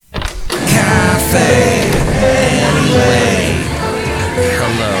say anyway.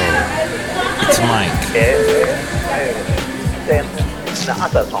 Hello, it's Mike.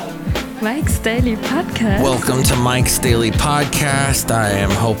 Mike's Daily Podcast. Welcome to Mike's Daily Podcast. I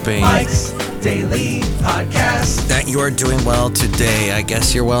am hoping Mike's Daily Podcast that you are doing well today. I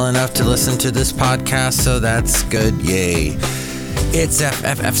guess you're well enough to listen to this podcast, so that's good. Yay. It's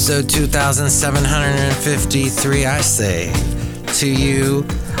episode 2753. I say to you,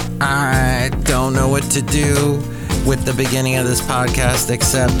 I don't know what to do with the beginning of this podcast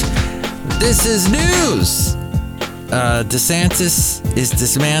except this is news. DeSantis is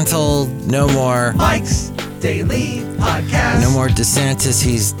dismantled. No more Mike's Daily Podcast. No more DeSantis.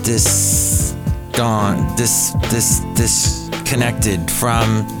 He's disconnected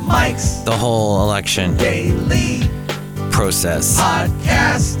from Mike's the whole election Daily process,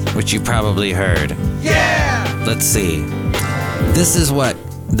 Podcast, which you probably heard. Yeah. Let's see. This is what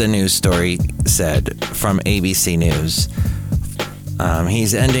the news story said from ABC News.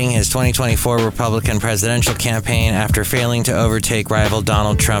 He's ending his 2024 Republican presidential campaign after failing to overtake rival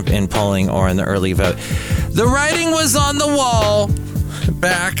Donald Trump in polling or in the early vote. The writing was on the wall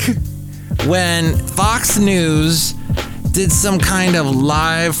back when Fox News did some kind of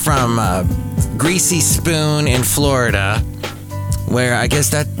live from Greasy Spoon in Florida, where I guess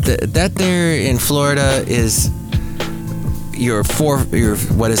that there in Florida is your food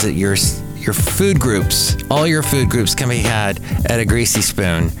groups. All your food groups can be had at a Greasy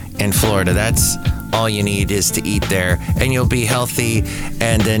Spoon in Florida. That's all you need is to eat there, and you'll be healthy.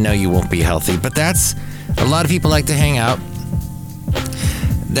 And then no, you won't be healthy. But that's a lot of people like to hang out.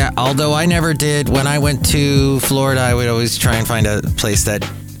 That although I never did, when I went to Florida, I would always try and find a place that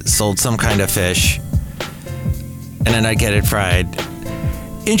sold some kind of fish, and then I'd get it fried.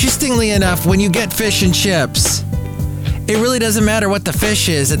 Interestingly enough, when you get fish and chips, it really doesn't matter what the fish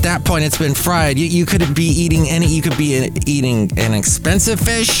is. At that point, it's been fried. You could be eating eating an expensive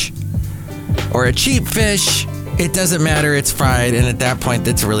fish or a cheap fish. It doesn't matter. It's fried, and at that point,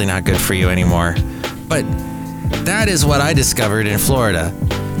 that's really not good for you anymore. But that is what I discovered in Florida.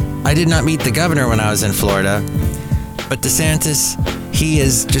 I did not meet the governor when I was in Florida, but DeSantis, he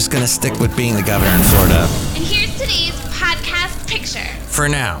is just going to stick with being the governor in Florida. And here's today's podcast picture. For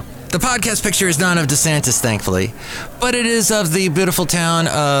now. The podcast picture is not of DeSantis, thankfully, but it is of the beautiful town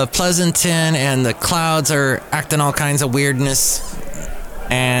of Pleasanton, and the clouds are acting all kinds of weirdness,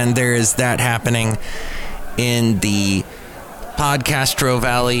 and there is that happening in the Podcastro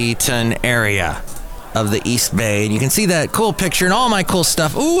Valleyton area of the East Bay, and you can see that cool picture and all my cool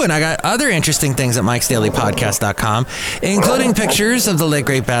stuff. Ooh, and I got other interesting things at mikesdailypodcast.com, including pictures of the late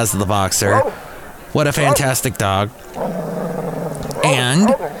great Basil the Boxer. What a fantastic dog.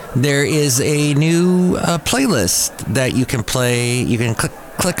 And there is a new playlist that you can play. You can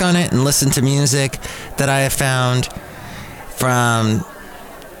click on it and listen to music that I have found from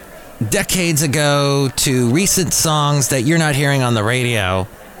decades ago to recent songs that you're not hearing on the radio,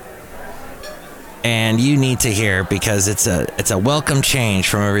 and you need to hear because it's a welcome change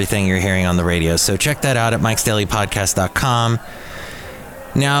from everything you're hearing on the radio. So check that out at mikesdailypodcast.com.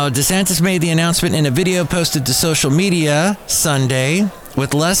 Now, DeSantis made the announcement in a video posted to social media Sunday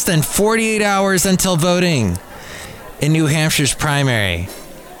with less than 48 hours until voting in New Hampshire's primary,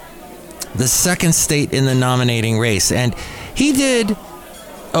 the second state in the nominating race. And he did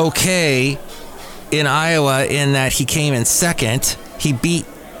okay in Iowa in that he came in second. He beat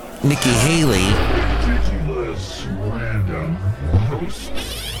Nikki Haley.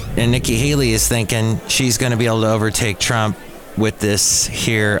 And Nikki Haley is thinking she's going to be able to overtake Trump with this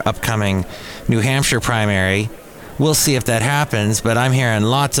here upcoming New Hampshire primary. We'll see if that happens, but I'm hearing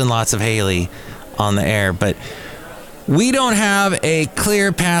lots and lots of Haley on the air. But we don't have a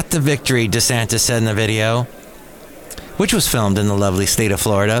clear path to victory, DeSantis said in the video, which was filmed in the lovely state of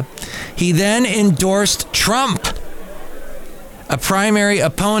Florida. He then endorsed Trump, a primary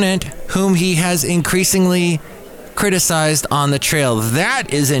opponent whom he has increasingly criticized on the trail.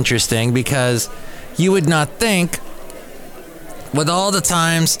 That is interesting because you would not think, with all the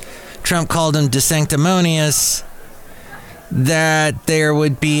times Trump called him desanctimonious, that there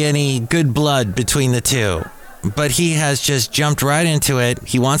would be any good blood between the two. But he has just jumped right into it.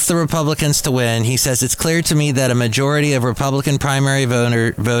 He wants the Republicans to win. He says, it's clear to me that a majority of Republican primary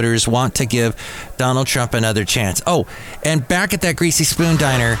voters want to give Donald Trump another chance. Oh, and back at that Greasy Spoon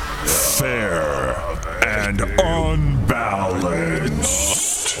diner. Fair and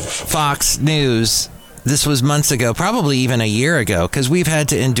unbalanced. Fox News. This was months ago, probably even a year ago, because we've had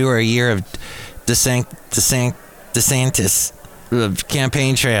to endure a year of DeSantis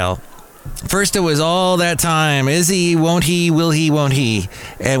campaign trail. First, it was all that time. Is he? Won't he? Will he? Won't he?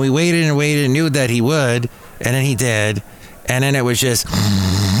 And we waited and waited and knew that he would. And then he did. And then it was just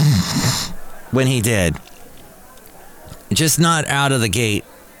when he did. Just not out of the gate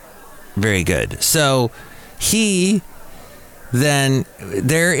very good. So he then,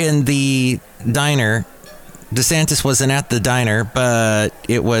 they're in the diner. DeSantis wasn't at the diner, but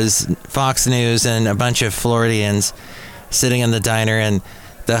it was Fox News and a bunch of Floridians sitting in the diner, and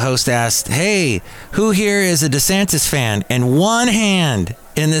the host asked, hey, who here is a DeSantis fan? And one hand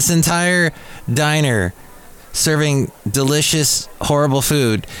in this entire diner serving delicious, horrible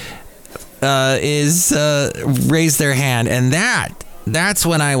food raised their hand. And that's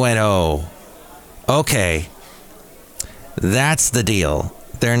when I went, oh, okay, that's the deal.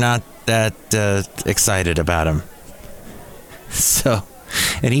 They're not that excited about him. So,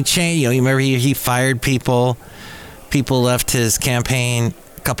 and he changed, you remember he fired people. People left his campaign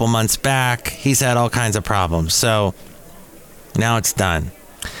a couple months back. He's had all kinds of problems. So now it's done.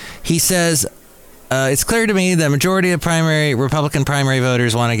 He says, it's clear to me the majority of Republican primary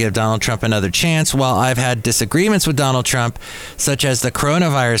voters want to give Donald Trump another chance. While I've had disagreements with Donald Trump, such as the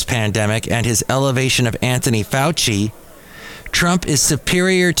coronavirus pandemic and his elevation of Anthony Fauci, Trump is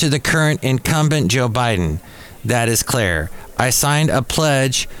superior to the current incumbent Joe Biden. That is clear. I signed a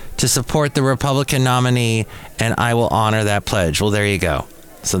pledge to support the Republican nominee, and I will honor that pledge. Well, there you go.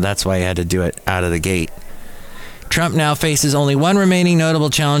 So that's why he had to do it out of the gate. Trump now faces only one remaining notable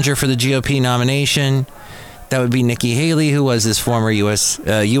challenger for the GOP nomination. That would be Nikki Haley, who was his former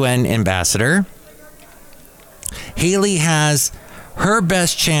UN ambassador. Haley has her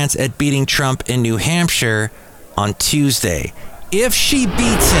best chance at beating Trump in New Hampshire on Tuesday. If she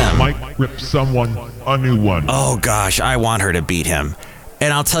beats him... Might rip someone a new one. Oh, gosh, I want her to beat him.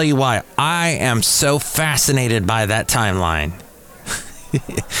 And I'll tell you why. I am so fascinated by that timeline.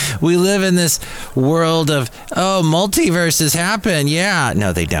 We live in this world of, multiverses happen. Yeah.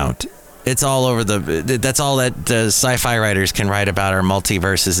 No, they don't. It's all over that's all that sci-fi writers can write about, are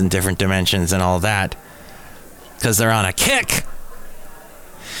multiverses and different dimensions and all that. Because they're on a kick.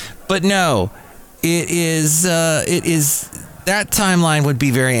 But no, it is, that timeline would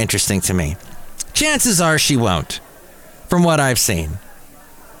be very interesting to me. Chances are she won't, from what I've seen.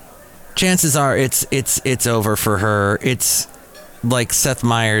 Chances are it's over for her. It's like Seth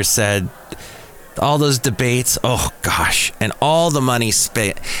Meyers said, all those debates, oh gosh, and all the money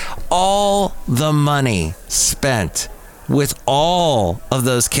spent with all of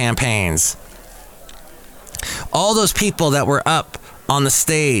those campaigns. All those people that were up on the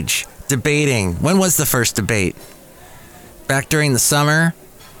stage debating. When was the first debate? Back during the summer?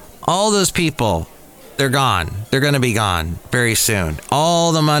 All those people, they're gone. They're going to be gone very soon.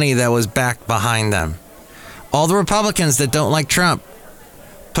 All the money that was back behind them. All the Republicans that don't like Trump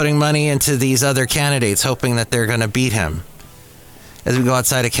putting money into these other candidates, hoping that they're going to beat him. As we go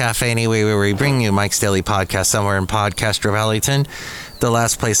outside a cafe anyway, where we bring you Mike's Daily Podcast somewhere in Podcastro Valleyton, the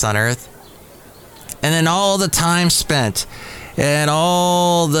last place on earth. And then all the time spent and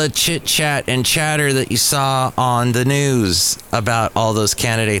all the chit-chat and chatter that you saw on the news about all those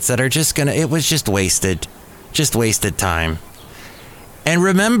candidates that are just it was just wasted time. And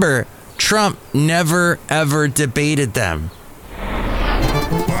remember, Trump never, ever debated them.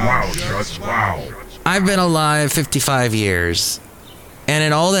 Wow, Judge, wow. I've been alive 55 years, and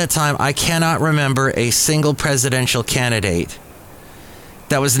in all that time, I cannot remember a single presidential candidate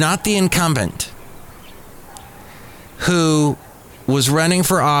that was not the incumbent who was running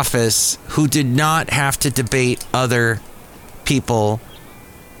for office who did not have to debate other people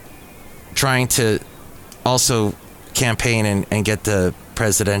trying to also campaign and get the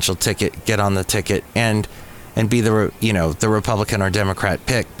presidential ticket, get on the ticket, and be the Republican or Democrat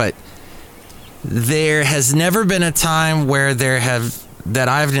pick. But there has never been a time where that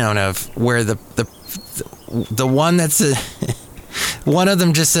I've known of where the one that's one of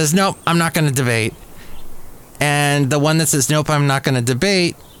them just says, nope, I'm not going to debate. And the one that says, nope, I'm not going to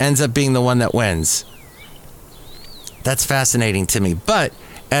debate, ends up being the one that wins. That's fascinating to me. But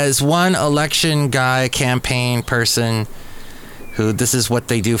as one election guy, campaign person, who this is what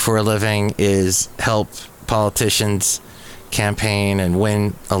they do for a living, is help politicians campaign and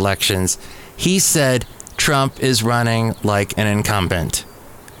win elections, he said Trump is running like an incumbent.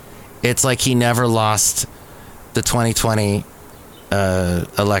 It's like he never lost the 2020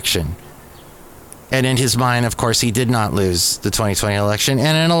 election. And in his mind, of course, he did not lose the 2020 election.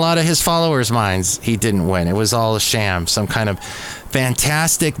 And in a lot of his followers' minds, he didn't win. It was all a sham, some kind of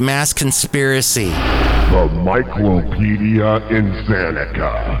fantastic mass conspiracy. The Myclopedia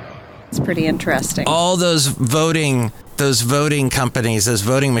Insantica. It's pretty interesting. All those voting companies, those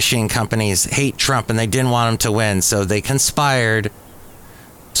voting machine companies hate Trump and they didn't want him to win. So they conspired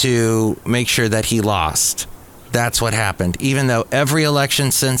to make sure that he lost. That's what happened. Even though every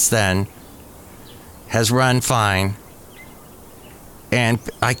election since then has run fine. And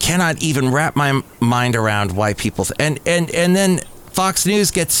I cannot even wrap my mind around why people... And then Fox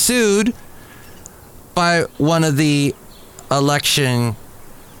News gets sued by one of the election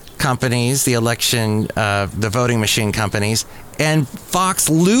companies, the voting machine companies, and Fox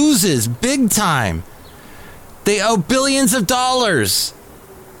loses big time. They owe billions of dollars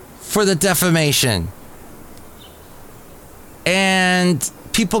for the defamation. And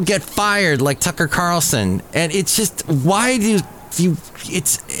people get fired like Tucker Carlson. And it's just, why do you...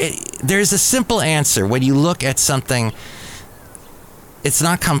 there's a simple answer. When you look at something, it's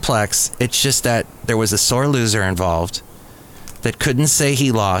not complex. It's just that there was a sore loser involved that couldn't say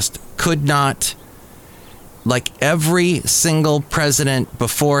he lost, could not, like every single president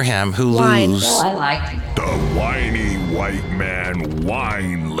before him who lose. Well, I like The whiny white man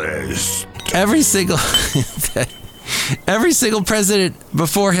wine list. Every single president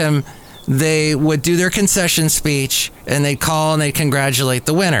before him, they would do their concession speech and they'd call and they'd congratulate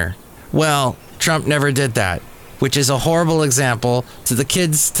the winner. Well, Trump never did that, which is a horrible example to the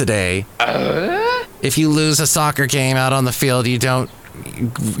kids today. If you lose a soccer game out on the field, you don't,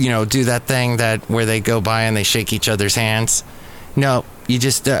 do that thing where they go by and they shake each other's hands. No, you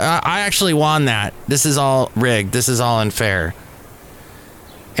just, I actually won that. This is all rigged. This is all unfair.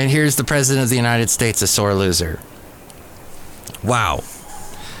 And here's the president of the United States, a sore loser. Wow.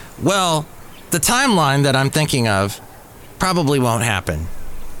 Well, the timeline that I'm thinking of probably won't happen.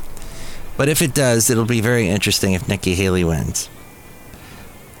 But if it does, it'll be very interesting if Nikki Haley wins.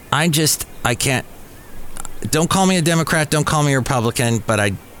 I can't. Don't call me a Democrat, don't call me a Republican, but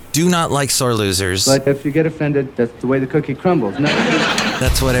I do not like sore losers. But if you get offended, that's the way the cookie crumbles. No.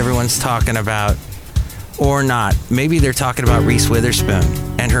 That's what everyone's talking about. Or not. Maybe they're talking about Reese Witherspoon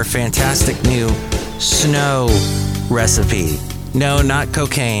and her fantastic new snow recipe. No, not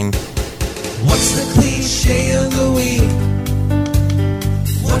cocaine. What's the cliche of the week?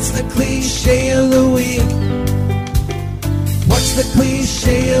 What's the cliche of the week? What's the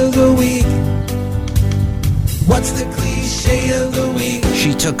cliche of the week? What's the cliche of the week?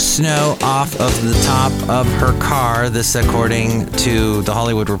 She took snow off of the top of her car, this according to The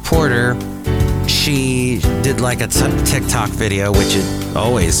Hollywood Reporter. She did like a TikTok video, which is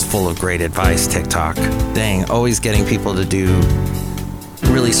always full of great advice, TikTok. Dang, always getting people to do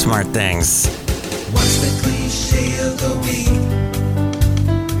really smart things. What's the cliche of the week?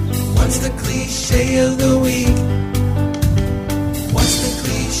 What's the cliche of the week? What's the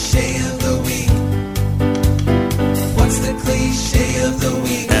cliche of the week? What's the cliche of the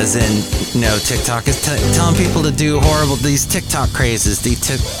week? As in, TikTok is telling people to do these TikTok crazes, these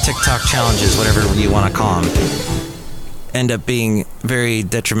TikTok challenges, whatever you want to call them, end up being very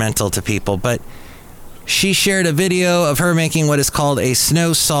detrimental to people. But she shared a video of her making what is called a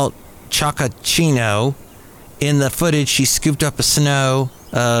snow salt chocochino. In the footage, she scooped up some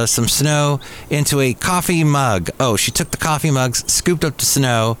snow into a coffee mug. Oh, she took the coffee mugs, scooped up the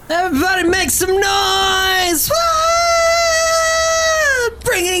snow. Everybody make some noise! Woo!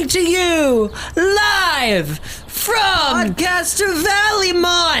 Bringing to you live from Podcaster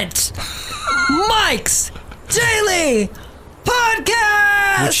Valleymont, Mike's Daily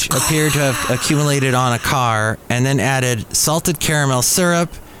Podcast, which appeared to have accumulated on a car, and then added salted caramel syrup,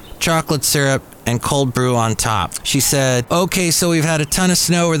 chocolate syrup, and cold brew on top. She said, okay, so we've had a ton of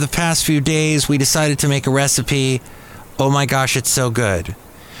snow over the past few days. We decided to make a recipe. Oh my gosh, it's so good.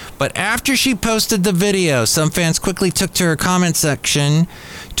 But after she posted the video, some fans quickly took to her comment section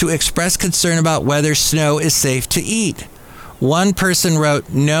to express concern about whether snow is safe to eat. One person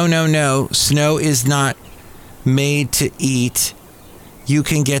wrote, no, snow is not made to eat. You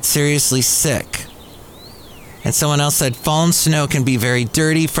can get seriously sick. And someone else said, fallen snow can be very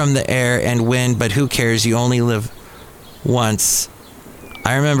dirty from the air and wind, but who cares? You only live once.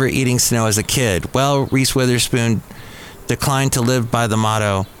 I remember eating snow as a kid. Well, Reese Witherspoon declined to live by the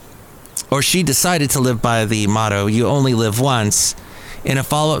motto, or she decided to live by the motto, you only live once. In a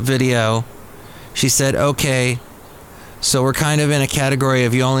follow-up video, she said, okay, so we're kind of in a category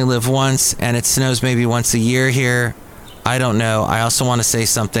of you only live once, and it snows maybe once a year here. I don't know. I also want to say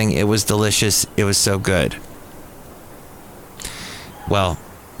something. It was delicious. It was so good. Well,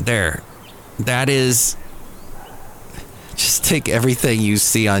 there. That is... Just take everything you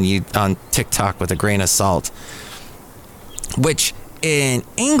see on TikTok with a grain of salt. Which, in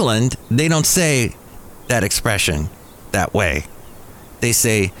England, they don't say that expression that way. They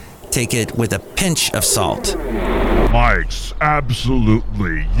say, take it with a pinch of salt. Mike's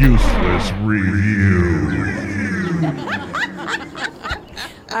absolutely useless review.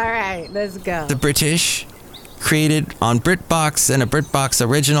 All right, let's go. The British created on BritBox and a BritBox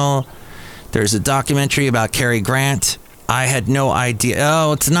original. There's a documentary about Cary Grant. I had no idea.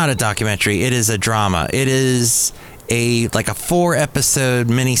 Oh, it's not a documentary. It is a drama. It is a 4-episode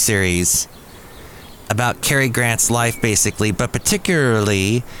miniseries about Cary Grant's life, basically, but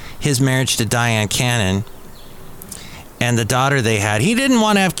particularly his marriage to Diane Cannon and the daughter they had. He didn't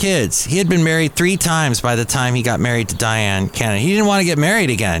want to have kids. He had been married 3 times by the time he got married to Diane Cannon. He didn't want to get married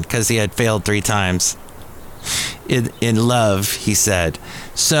again because he had failed 3 times in love, he said.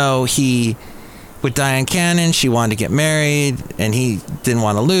 So with Diane Cannon, she wanted to get married, and he didn't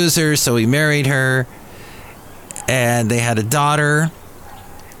want to lose her, so he married her, and they had a daughter,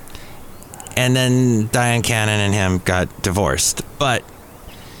 and then Diane Cannon and him got divorced. But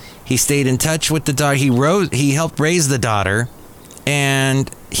he stayed in touch with the daughter. He helped raise the daughter,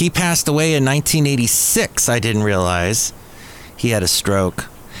 and he passed away in 1986. I didn't realize. He had a stroke.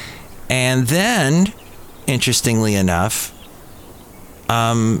 And then, interestingly enough,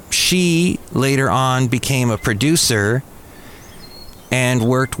 she later on became a producer and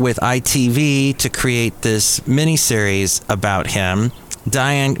worked with ITV to create this miniseries about him.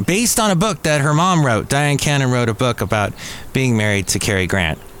 Diane, based on a book that her mom wrote. Diane Cannon wrote a book about being married to Cary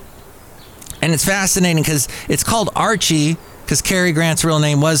Grant. And it's fascinating because it's called Archie, because Cary Grant's real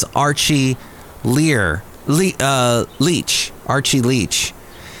name was Archie Leach. Archie Leach.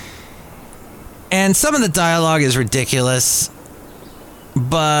 And some of the dialogue is ridiculous.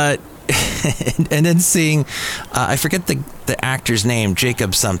 But, and then seeing, I forget the actor's name,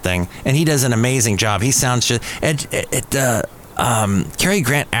 Jacob something, and he does an amazing job. He sounds just, Cary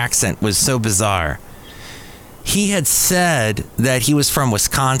Grant accent was so bizarre. He had said that he was from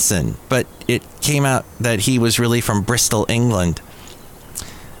Wisconsin, but it came out that he was really from Bristol, England.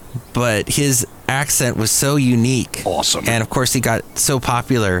 But his accent was so unique. Awesome. And of course he got so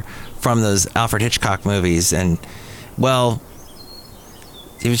popular from those Alfred Hitchcock movies. And, well,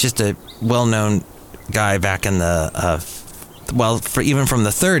 he was just a well-known guy back in the, even from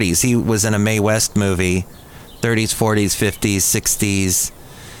the 30s. He was in a Mae West movie, 30s, 40s, 50s, 60s,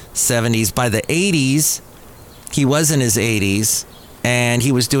 70s. By the 80s, he was in his 80s, and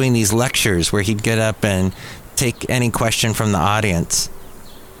he was doing these lectures where he'd get up and take any question from the audience.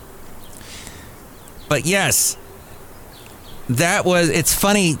 But yes, it's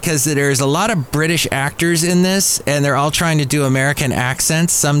funny because there's a lot of British actors in this, and they're all trying to do American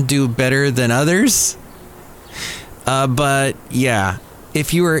accents. Some do better than others. But yeah,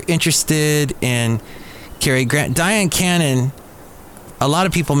 if you were interested in Cary Grant, Diane Cannon, a lot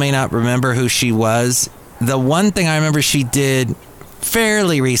of people may not remember who she was. The one thing I remember she did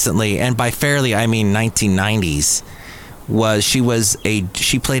fairly recently, and by fairly I mean 1990s, was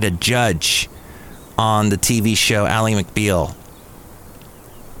she played a judge on the TV show Ally McBeal.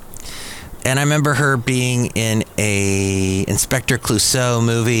 And I remember her being in a Inspector Clouseau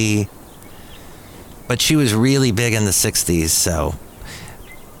movie, but she was really big in the 60s, so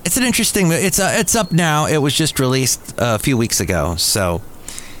it's an interesting movie. It's up now. It was just released a few weeks ago, so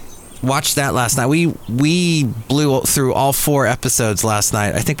watched that last night. We blew through all 4 episodes last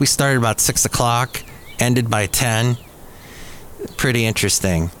night. I think we started about 6 o'clock, ended by 10. Pretty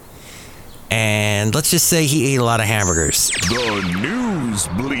interesting. And let's just say he ate a lot of hamburgers. The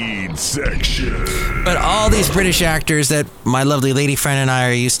Newsbleed section. But all these British actors that my lovely lady friend and I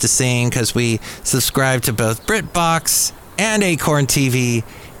are used to seeing, because we subscribe to both BritBox and Acorn TV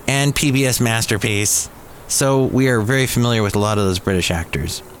and PBS Masterpiece. So we are very familiar with a lot of those British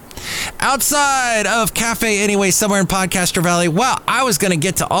actors. Outside of Cafe Anyway, somewhere in Podcaster Valley, well, I was going to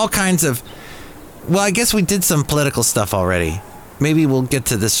get to all kinds of... Well, I guess we did some political stuff already. Maybe we'll get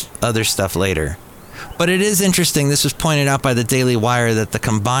to this other stuff later. But it is interesting, this was pointed out by the Daily Wire, that the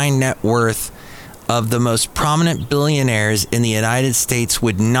combined net worth of the most prominent billionaires in the United States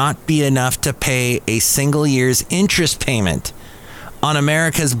would not be enough to pay a single year's interest payment on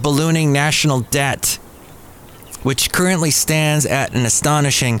America's ballooning national debt, which currently stands at an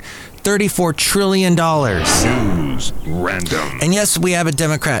astonishing $34 trillion. News random. And yes, we have a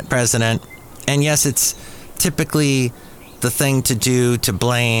Democrat president. And yes, it's typically the thing to do to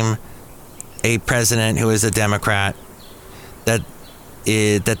blame a president who is a Democrat that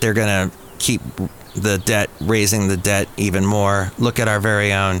they're going to keep the debt, raising the debt even more. Look at our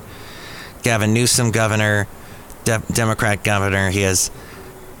very own Gavin Newsom governor, Democrat governor. He has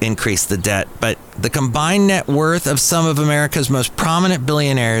increased the debt. But the combined net worth of some of America's most prominent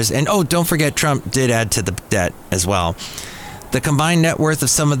billionaires, and oh, don't forget Trump did add to the debt as well. The combined net worth of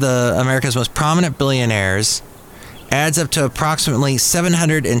some of the America's most prominent billionaires adds up to approximately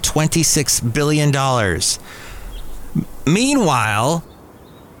 $726 billion. Meanwhile,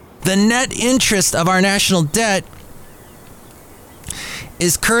 the net interest of our national debt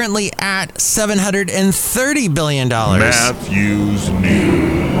is currently at $730 billion. Matthews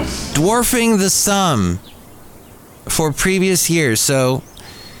News. Dwarfing the sum for previous years. So,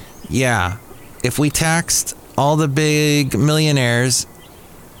 yeah, if we taxed all the big millionaires,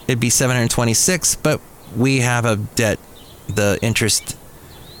 it'd be 726, but we have a debt. The interest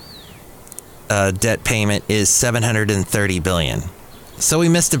debt payment is $730 billion. So we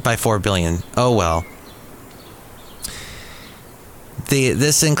missed it by $4 billion. Oh well.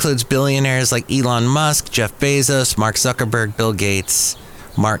 This includes billionaires like Elon Musk, Jeff Bezos, Mark Zuckerberg, Bill Gates,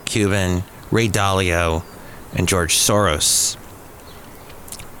 Mark Cuban, Ray Dalio, and George Soros.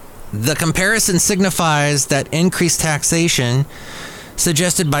 The comparison signifies that increased taxation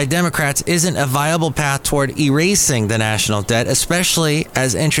suggested by Democrats isn't a viable path toward erasing the national debt, especially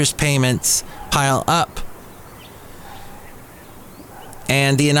as interest payments pile up.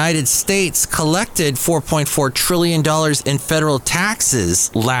 And the United States collected $4.4 trillion in federal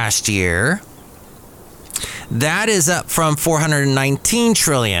taxes last year. That is up from $419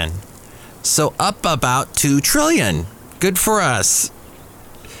 trillion. So up about $2 trillion. Good for us.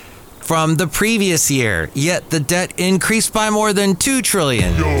 From the previous year. Yet the debt increased by more than $2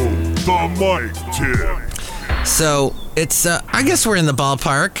 trillion. Yo, the mic tip. So it's, I guess we're in the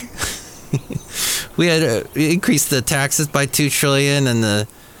ballpark. We had increased the taxes by $2 trillion and the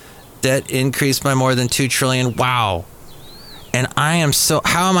debt increased by more than $2 trillion. Wow. And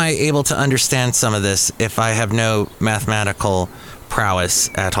how am I able to understand some of this if I have no mathematical prowess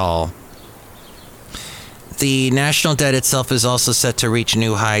at all? The national debt itself is also set to reach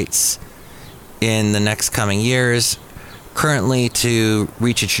new heights in the next coming years, currently to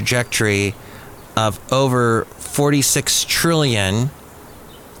reach a trajectory of over $46 trillion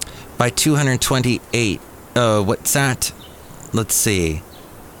by 2028. What's that? Let's see.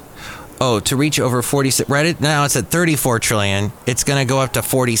 To reach over 46. Right now it's at 34 trillion. It's going to go up to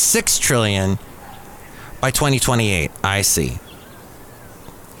 46 trillion by 2028. I see.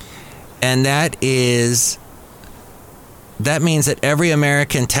 And that means that every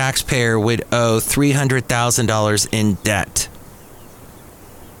American taxpayer would owe $300,000 in debt.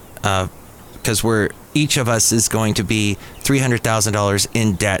 Because each of us is going to be $300,000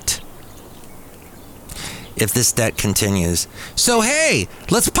 in debt if this debt continues. So hey,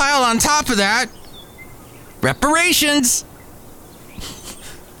 let's pile on top of that reparations.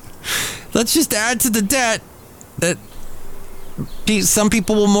 Let's just add to the debt that some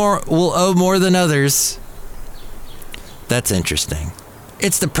people will owe more than others. That's interesting.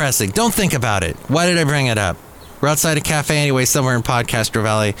 It's depressing. Don't think about it. Why did I bring it up? We're outside a cafe anyway, somewhere in Podcaster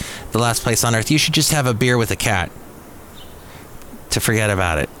Valley, the last place on earth. You should just have a beer with a cat to forget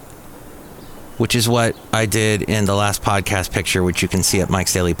about it. Which is what I did in the last podcast picture, which you can see at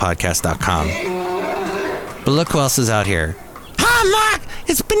mikesdailypodcast.com. But look who else is out here. Hi, Mike!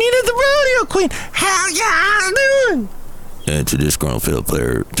 It's Benita the Rodeo Queen! How y'all doing? And to this disgruntled fiddle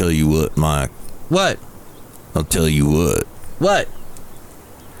player, tell you what, Mike. What? I'll tell you what. What?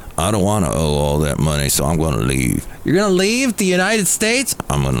 I don't want to owe all that money, so I'm going to leave. You're going to leave the United States?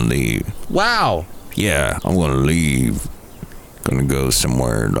 I'm going to leave. Wow. Yeah, I'm going to leave. Gonna go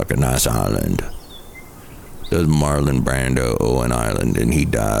somewhere like a nice island. There's Marlon Brando owe an island and he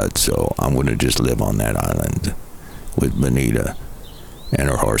died, so I'm gonna just live on that island with Benita and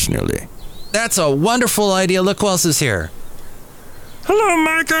her horse Nilly. That's a wonderful idea. Look who else is here. Hello,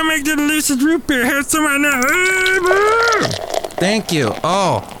 Mike. I make the delicious root beer. Have some right now. Thank you.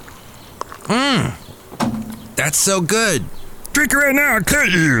 Oh. That's so good. Drink it right now. I'll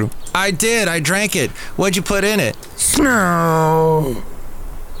cut you. I did. I drank it. What'd you put in it? Snow.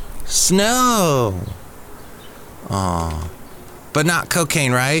 Snow. Oh. But not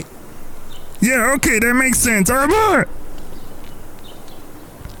cocaine, right? Yeah, okay. That makes sense. All right.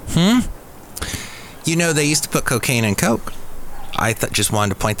 You know, they used to put cocaine in Coke. I just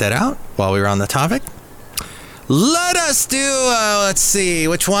wanted to point that out while we were on the topic. Let us do, let's see,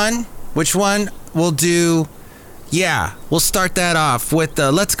 which one? We'll do... Yeah, we'll start that off with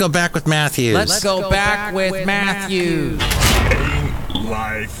Let's Go Back with Matthews. Let's go back with Matthews.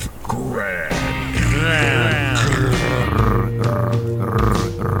 Life grand.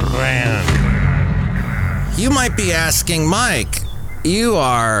 You might be asking, Mike, you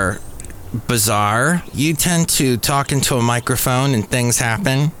are bizarre. You tend to talk into a microphone and things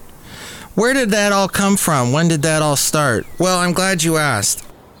happen. Where did that all come from? When did that all start? Well, I'm glad you asked.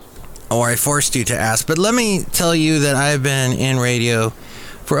 or I forced you to ask, but let me tell you that I've been in radio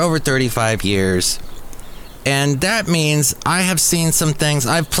for over 35 years. And that means I have seen some things.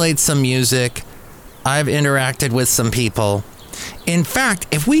 I've played some music. I've interacted with some people. In fact,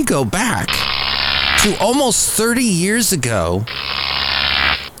 if we go back to almost 30 years ago,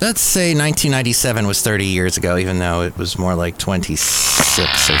 let's say 1997 was 30 years ago, even though it was more like 26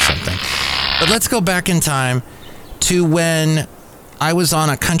 or something. But let's go back in time to when I was on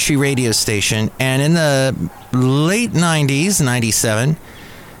a country radio station, and in the late 90s, 97,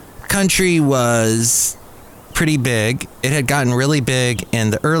 country was pretty big. It had gotten really big in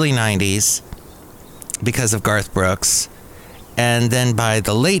the early 90s because of Garth Brooks. And then by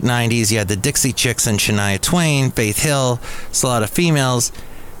the late 90s, you had the Dixie Chicks and Shania Twain, Faith Hill. So a lot of females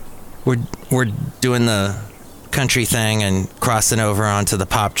were doing the country thing and crossing over onto the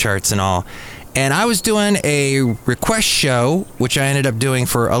pop charts and all. And I was doing a request show, which I ended up doing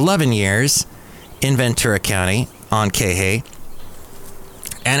for 11 years in Ventura County on KHAY.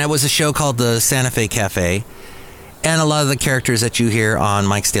 And it was a show called the Santa Fe Cafe. And a lot of the characters that you hear on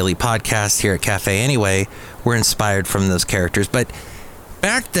Mike's Daily Podcast here at Cafe Anyway were inspired from those characters. But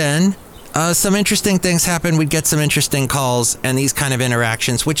back then, some interesting things happened. We'd get some interesting calls and these kind of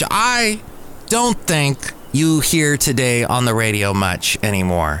interactions, which I don't think you hear today on the radio much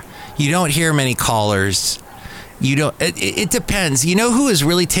anymore. You don't hear many callers. You don't. It depends. You know who has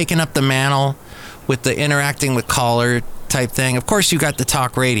really taken up the mantle with the interacting with caller type thing? Of course, you got the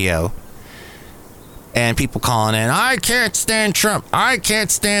talk radio and people calling in. I can't stand Trump. I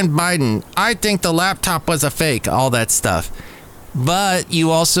can't stand Biden. I think the laptop was a fake. All that stuff. But you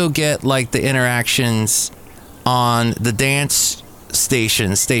also get like the interactions on the dance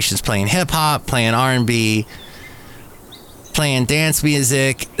stations playing hip hop, playing R&B, playing dance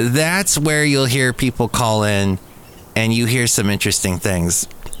music. That's where you'll hear people call in and you hear some interesting things,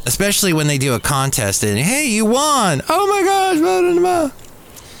 especially when they do a contest and, hey, you won. Oh my gosh. Blah, blah, blah.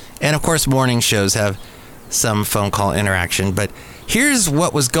 And of course, morning shows have some phone call interaction. But here's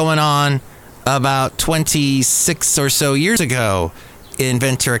what was going on about 26 or so years ago in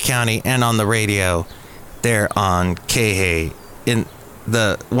Ventura County and on the radio there on KHAY, in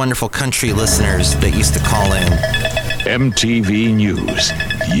the wonderful country listeners that used to call in. MTV News.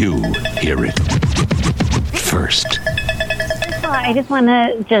 You hear it first. Well, I just want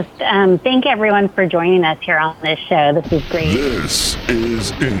to thank everyone for joining us here on this show. This is great. This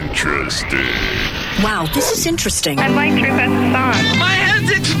is interesting. Wow, this is interesting. I'd like to request a song. My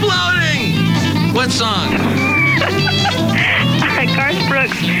head's exploding! What song? Garth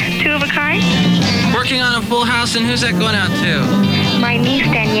Brooks, Two of a Kind. Working on a Full House, and who's that going out to? My niece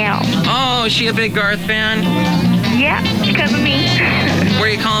Danielle. Oh, is she a big Garth fan? Yeah, because of me. Where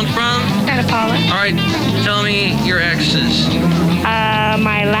are you calling from? Santa Paula. All right, tell me your exes.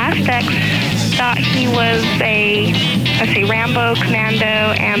 My last ex thought he was Rambo,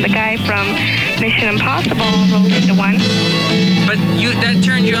 Commando, and the guy from Mission Impossible rolled into one. But that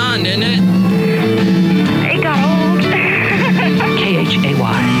turned you on, didn't it? It got old. KHAY.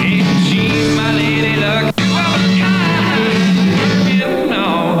 She's my lady luck.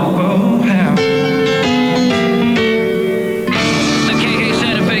 The KHAY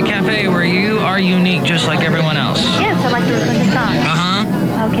Santa Fe Cafe, where you are unique just like everyone else. Yes, I'd like to request a song.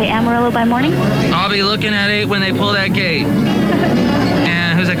 Uh-huh. Okay, Amarillo by Morning. I'll be looking at it when they pull that gate.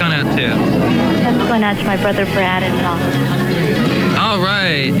 And who's that going out to? That's going out to my brother Brad and all. All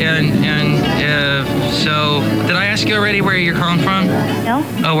right. So, did I ask you already where you're calling from? No?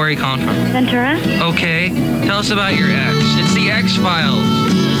 Oh, where are you calling from? Ventura? Okay. Tell us about your ex. It's the X-Files.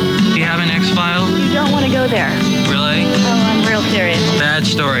 Do you have an X-File? You don't want to go there. Really? Oh, I'm real serious. Bad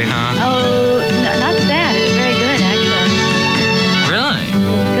story, huh? Oh, no, not bad. It's very good, actually. Really?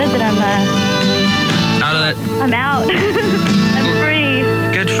 It's good that Out of that. I'm out. I'm free.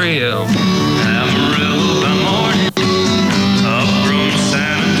 Good for you.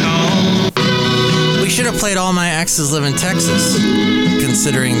 We should have played All My Exes Live in Texas,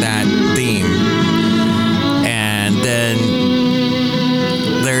 considering that theme. And then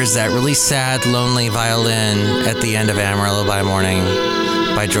there's that really sad, lonely violin at the end of Amarillo by Morning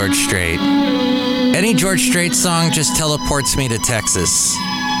by George Strait. Any George Strait song just teleports me to Texas.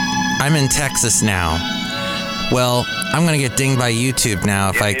 I'm in Texas now. Well, I'm going to get dinged by YouTube now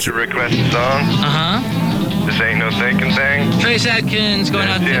if I need to request a song. Uh-huh. This ain't no thinking thing. Trace Atkins going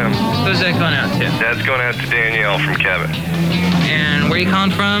out to. Who's that going out to? That's going out to Danielle from Kevin. And where you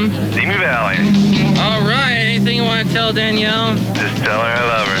calling from? Simi Valley. All right. Anything you want to tell Danielle? Just tell her I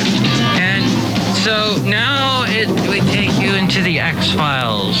love her. And So now we take you into the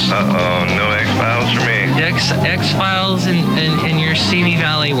X-Files. Uh-oh, no X-Files for me. X-Files in your Simi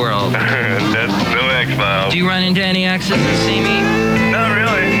Valley world. That's no X-Files. Do you run into any X's in Simi? Not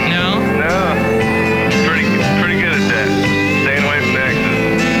really. No? No. Pretty good at that. Staying away from the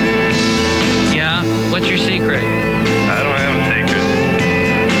X's. Yeah? What's your secret? I don't have a secret.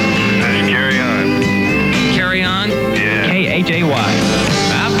 Just carry on. Carry on? Yeah. K-H-A-Y.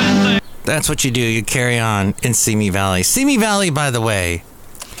 That's what you do. You carry on in Simi Valley. Simi Valley, by the way,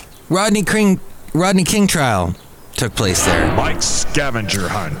 Rodney King trial took place there. Mike's scavenger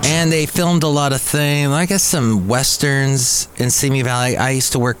hunt. And they filmed a lot of things, I guess some westerns in Simi Valley. I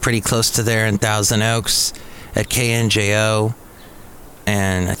used to work pretty close to there in Thousand Oaks at KNJO.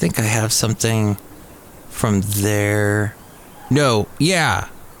 And I think I have something from there. No, yeah.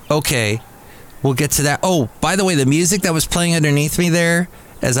 Okay. We'll get to that. Oh, by the way, the music that was playing underneath me there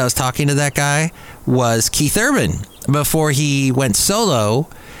as I was talking to that guy was Keith Urban. Before he went solo,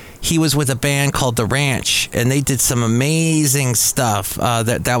 he was with a band called The Ranch, and they did some amazing stuff.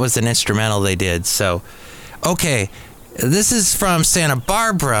 That was an instrumental they did. So, okay, this is from Santa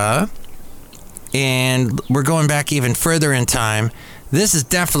Barbara, and we're going back even further in time. This is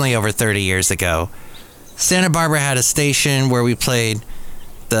definitely over 30 years ago. Santa Barbara had a station where we played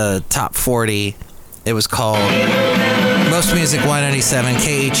the top 40. It was called Most Music 197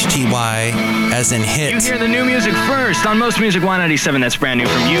 KHTY, as in hit. You hear the new music first on Most Music 197. That's brand new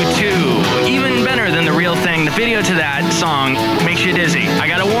from U2. Even better than the real thing. The video to that song makes you dizzy. I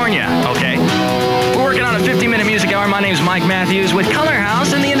gotta warn you, okay? We're working on a 50-minute music hour. My name's Mike Matthews with Color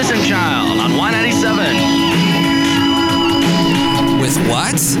House and the Innocent Child on 197. With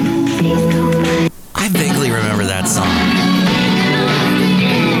what? I vaguely remember that song.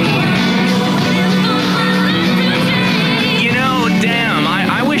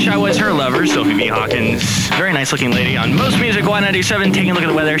 I was her lover, Sophie B. Hawkins. Very nice looking lady on Most Music 197. Taking a look at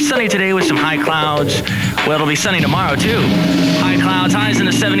the weather. Sunny today with some high clouds. Well, it'll be sunny tomorrow, too. High clouds, highs in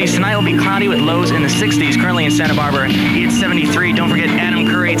the 70s. Tonight will be cloudy with lows in the 60s. Currently in Santa Barbara, it's 73. Don't forget Adam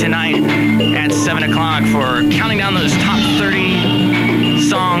Curry tonight at 7 o'clock for counting down those top 30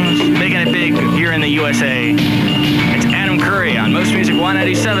 songs, making it big here in the USA. It's Adam Curry on Most Music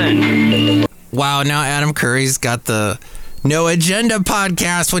 197. Wow, now Adam Curry's got the No Agenda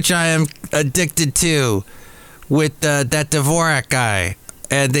podcast, which I am addicted to, with that Dvorak guy.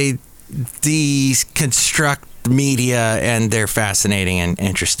 And they deconstruct media, and they're fascinating and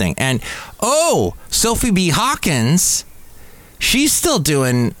interesting. And, oh, Sophie B. Hawkins, she's still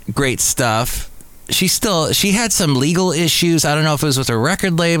doing great stuff. She had some legal issues. I don't know if it was with her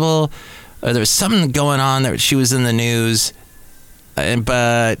record label, or there was something going on that she was in the news.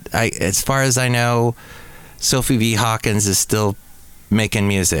 But as far as I know, Sophie B. Hawkins is still making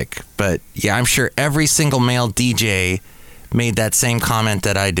music. But yeah, I'm sure every single male DJ made that same comment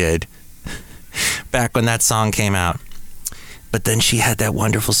that I did back when that song came out. But then she had that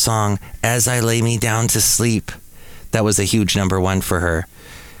wonderful song, As I Lay Me Down to Sleep. That was a huge #1 for her.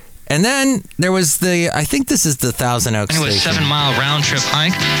 And then there was I think this is the Thousand Oaks station. It was a 7-mile round-trip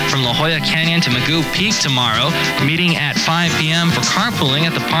hike from La Jolla Canyon to Magoo Peak tomorrow. Meeting at 5 p.m. for carpooling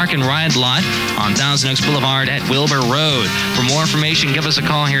at the Park and Ride lot on Thousand Oaks Boulevard at Wilbur Road. For more information, give us a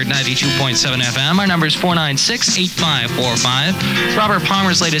call here at 92.7 FM. Our number is 496-8545. Robert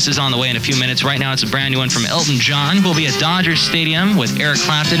Palmer's latest is on the way in a few minutes. Right now, it's a brand new one from Elton John, who will be at Dodger Stadium with Eric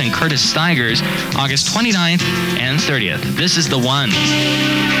Clapton and Curtis Stigers August 29th and 30th. This is The One.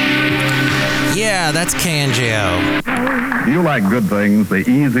 Yeah, that's KNJO. Do you like good things the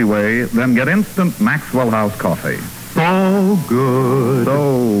easy way? Then get instant Maxwell House coffee. So good.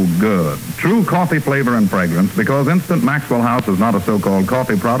 So good. True coffee flavor and fragrance, because Instant Maxwell House is not a so-called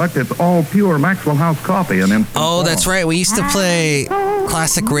coffee product. It's all pure Maxwell House coffee and instant. Oh, that's right. We used to play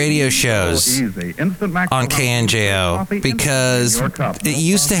classic radio shows on KNJO because it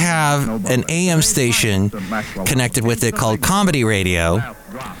used to have an AM station connected with it called Comedy Radio.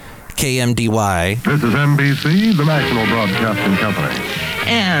 KMDY. This is NBC, the National Broadcasting Company.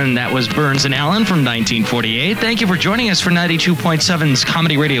 And that was Burns and Allen from 1948. Thank you for joining us for 92.7's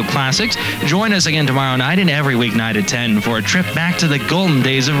Comedy Radio Classics. Join us again tomorrow night and every weeknight at 10 for a trip back to the golden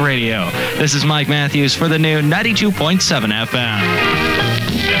days of radio. This is Mike Matthews for the new 92.7 FM.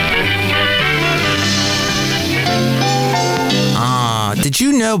 Did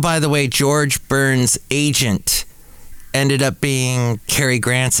you know, by the way, George Burns' agent ended up being Cary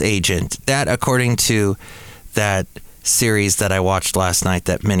Grant's agent? That, according to that series that I watched last night,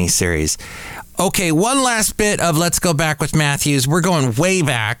 that mini-series. Okay, one last bit of Let's Go Back with Matthews. We're going way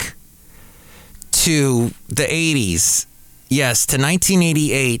back to the 80s. Yes, to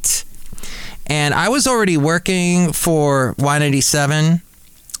 1988. And I was already working for Y97.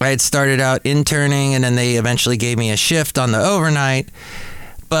 I had started out interning, and then they eventually gave me a shift on the overnight.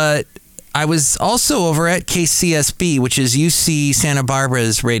 But I was also over at KCSB, which is UC Santa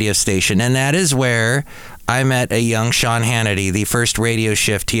Barbara's radio station. And that is where I met a young Sean Hannity. The first radio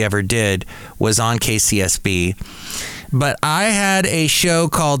shift he ever did was on KCSB. But I had a show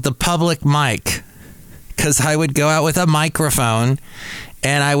called The Public Mic, because I would go out with a microphone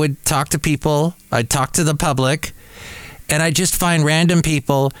and I would talk to people. I'd talk to the public, and I'd just find random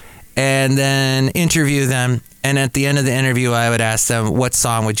people and then interview them. And at the end of the interview, I would ask them, what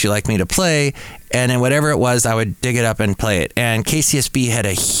song would you like me to play? And then whatever it was, I would dig it up and play it. And KCSB had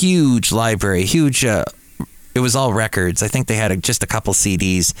a huge library, it was all records. I think they had just a couple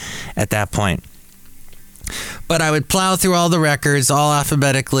CDs at that point. But I would plow through all the records, all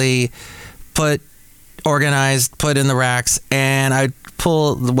alphabetically, organized, put in the racks, and I'd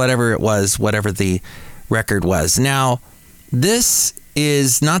pull whatever it was, whatever the record was. Now, this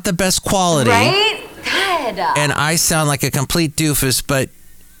is not the best quality. Right? God. And I sound like a complete doofus, but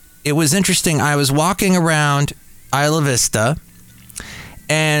it was interesting. I was walking around Isla Vista,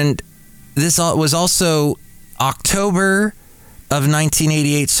 and this was also October of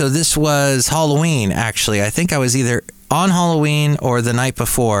 1988, so this was Halloween, actually. I think I was either on Halloween or the night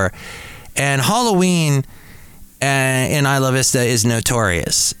before. And Halloween in Isla Vista is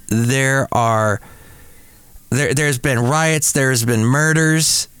notorious. There's been riots, there's been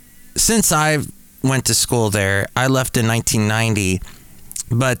murders. Since I went to school there, I left in 1990,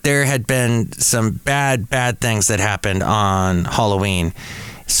 but there had been some bad things that happened on Halloween.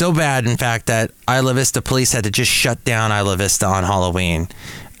 So bad, in fact, that Isla Vista police had to just shut down Isla Vista on Halloween.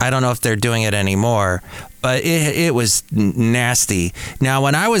 I don't know if they're doing it anymore, but it was nasty. Now,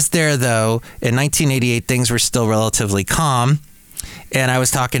 when I was there, though, in 1988, things were still relatively calm, and I was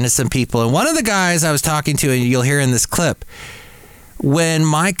talking to some people. And one of the guys I was talking to, and you'll hear in this clip, when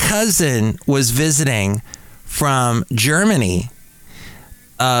my cousin was visiting from Germany,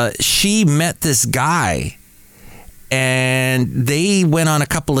 she met this guy, and they went on a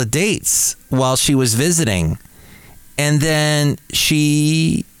couple of dates while she was visiting. And then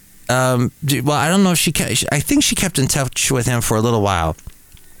she, I don't know if I think she kept in touch with him for a little while,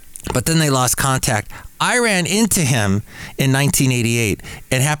 but then they lost contact. I ran into him in 1988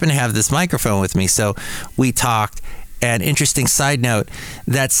 and happened to have this microphone with me. So we talked. And interesting side note,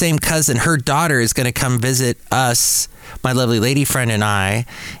 that same cousin, her daughter is going to come visit us, my lovely lady friend and I,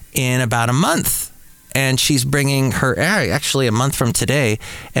 in about a month. And she's bringing her, actually a month from today,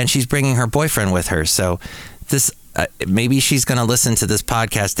 and she's bringing her boyfriend with her. So this, maybe she's going to listen to this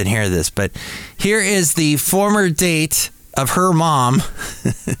podcast and hear this. But here is the former date of her mom,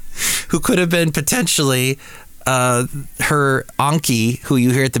 who could have been potentially her Anki, who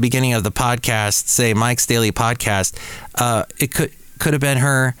you hear at the beginning of the podcast, say Mike's Daily Podcast. It could have been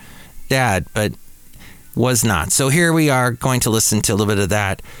her dad, but was not. So here we are going to listen to a little bit of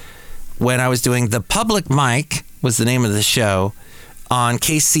that. When I was doing The Public Mic, was the name of the show, on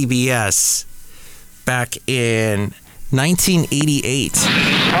KCBS back in 1988.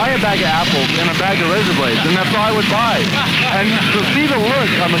 Buy a bag of apples and a bag of razor blades, and that's all I would buy. And to see the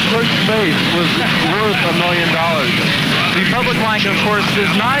look on the clerk's face was worth $1 million. The Public Mic, of course,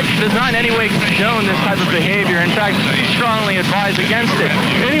 does not in any way condone this type of behavior. In fact, strongly advise against it.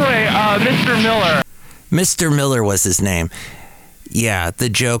 Anyway, Mr. Miller. Mr. Miller was his name. Yeah, the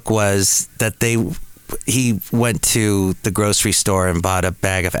joke was that he went to the grocery store and bought a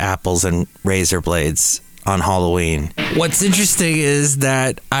bag of apples and razor blades on Halloween. What's interesting is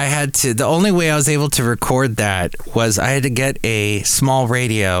that the only way I was able to record that was I had to get a small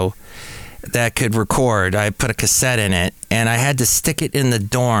radio that could record. I put a cassette in it, and I had to stick it in the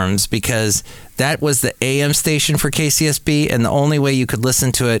dorms because that was the AM station for KCSB, and the only way you could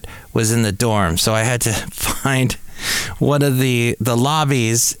listen to it was in the dorm. So I had to find one of the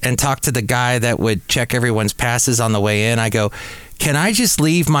lobbies and talk to the guy that would check everyone's passes on the way in. I go, can I just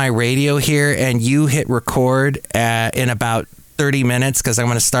leave my radio here and you hit record in about 30 minutes because I'm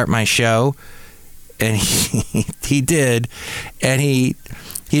going to start my show? And he did, and he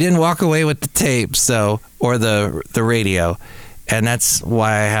didn't walk away with the tape, or the radio, and that's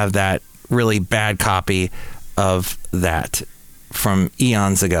why I have that really bad copy of that from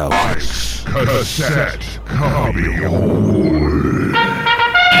eons ago. Cassette copy. The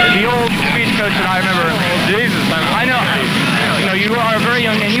old speech coach that I remember, Jesus, I know, you are very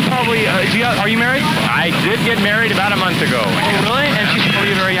young, and you probably, are you married? I did get married about a month ago. Oh, really? And she's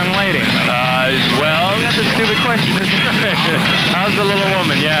probably a very young lady. Well, That's a stupid question, isn't it? how's the little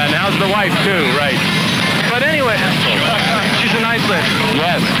woman? Yeah, and how's the wife, too, right? But anyway, she's a nice lady.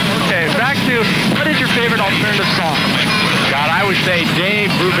 Yes. Okay, back to, what is your favorite alternative song? God, I would say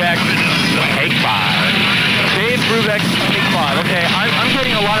Dave Brubeck's Take 5. Dave Brubeck's Take 5. Okay, I'm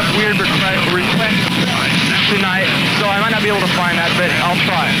getting a lot of weird requests tonight, so I might not be able to find that, but I'll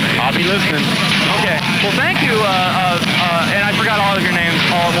try. I'll be listening. Okay, well, thank you, and I forgot all of your names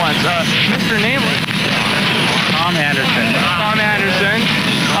all at once. Mr. Nameless. Tom Anderson. Tom Anderson.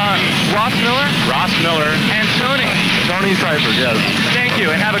 Ross Miller. Ross Miller. And Tony. Tony Cypher, yes. Thank you,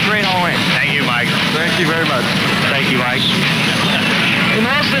 and have a great Halloween. Thank you, Mike. Thank you very much. Thank you, Mike. The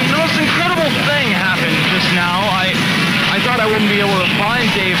most incredible thing happened just now. I thought I wouldn't be able to find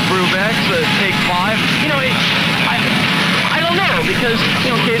Dave Brubeck's Take 5. You know, I don't know, because,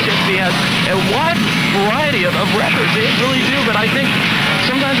 you know, KCSB has a wide variety of records. They really do, but I think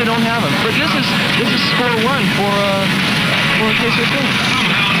sometimes they don't have them. But this is score one for KCSB.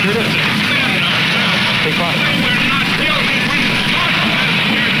 Here it is. Take 5.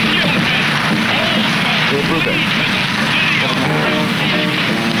 Dave Brubeck.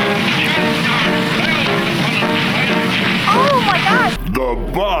 Oh my God! The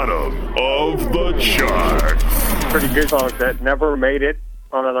bottom of the charts. Pretty good songs that never made it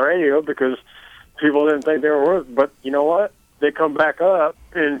on the radio because people didn't think they were worth it. But you know what? They come back up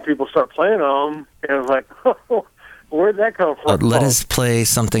and people start playing them, and it's like, oh, where'd that come from? Let us play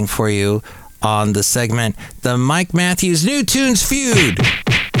something for you on the segment, the Mike Matthews New Tunes Feud.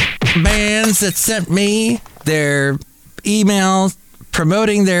 Bands that sent me their email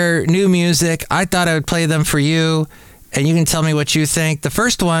promoting their new music. I thought I would play them for you, and you can tell me what you think. The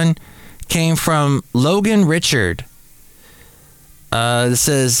first one came from Logan Richard. This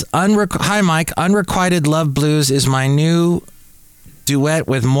says, Hi Mike, Unrequited Love Blues is my new duet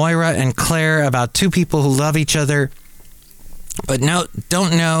with Moira and Claire about two people who love each other but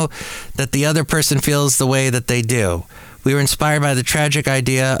don't know that the other person feels the way that they do. We were inspired by the tragic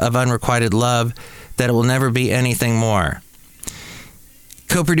idea of unrequited love, that it will never be anything more.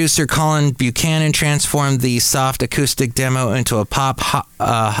 Co-producer Colin Buchanan transformed the soft acoustic demo into a pop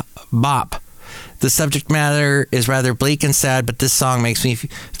bop. The subject matter is rather bleak and sad, but this song makes me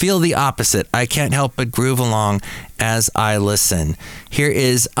feel the opposite. I can't help but groove along as I listen. Here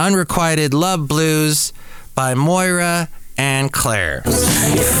is Unrequited Love Blues by Moira and Claire.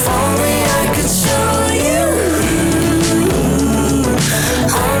 If only I could show you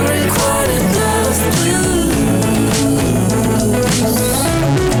unrequited love blues.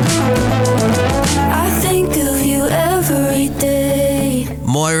 I think of you every day.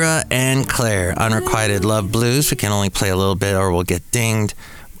 Moira and Claire, Unrequited Love Blues. We can only play a little bit or we'll get dinged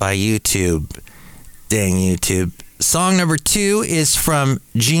by YouTube. Dang YouTube. Song number 2 is from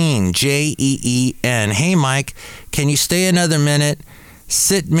Jean, Jeen. Hey Mike, can you stay another minute?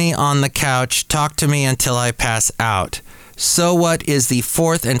 Sit me on the couch, talk to me until I pass out. So What is the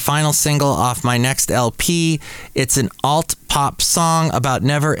 4th and final single off my next LP. It's an alt-pop song about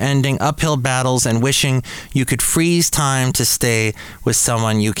never-ending uphill battles and wishing you could freeze time to stay with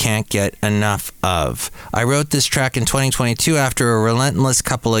someone you can't get enough of. I wrote this track in 2022 after a relentless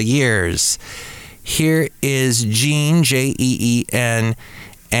couple of years. Here is Jean, Jeen,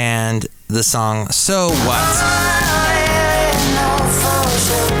 and the song So What?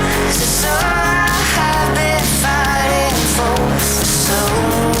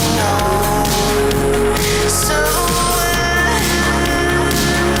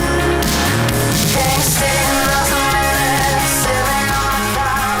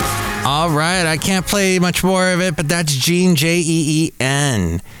 All right, I can't play much more of it, but that's Jean, Jeen,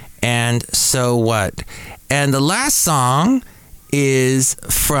 and So What? And the last song is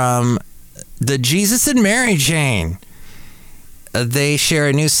from the Jesus and Mary Chain. They share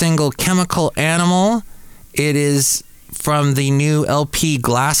a new single, Chemical Animal. It is from the new LP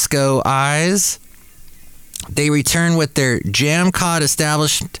Glasgow Eyes. They return with their Jam Cod,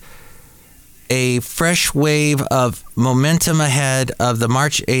 established a fresh wave of momentum ahead of the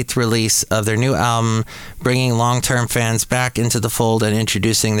March 8th release of their new album, bringing long-term fans back into the fold and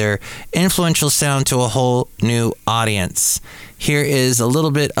introducing their influential sound to a whole new audience. Here is a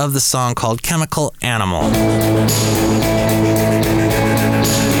little bit of the song called Chemical Animal.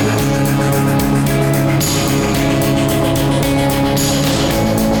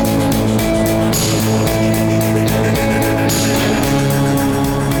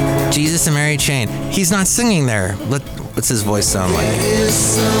 Jesus and Mary Chain. He's not singing there. What's his voice sound like?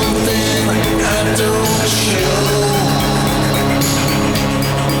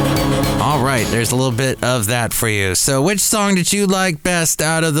 All right, there's a little bit of that for you. So which song did you like best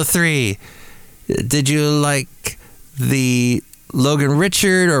out of the 3? Did you like the Logan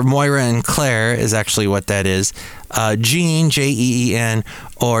Richard, or Moira and Claire is actually what that is. Jean, Jeen,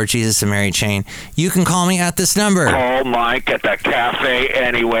 or Jesus and Mary Chain. You can call me at this number. Call Mike at the Cafe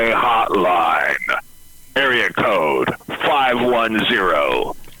Anyway hotline. Area code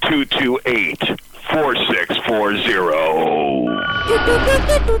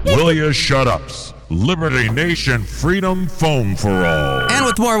 510-228-4640. Will you shut ups? Liberty Nation Freedom Foam for All. And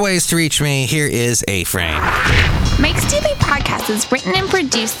with more ways to reach me, here is A-Frame. Mike's Daily Podcast is written and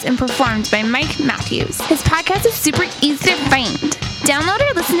produced and performed by Mike Matthews. His podcast is super easy to find. Download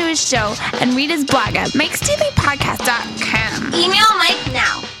or listen to his show and read his blog at mikesdailypodcast.com. Email Mike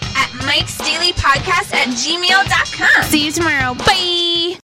now at mikesdailypodcast@gmail.com. See you tomorrow. Bye!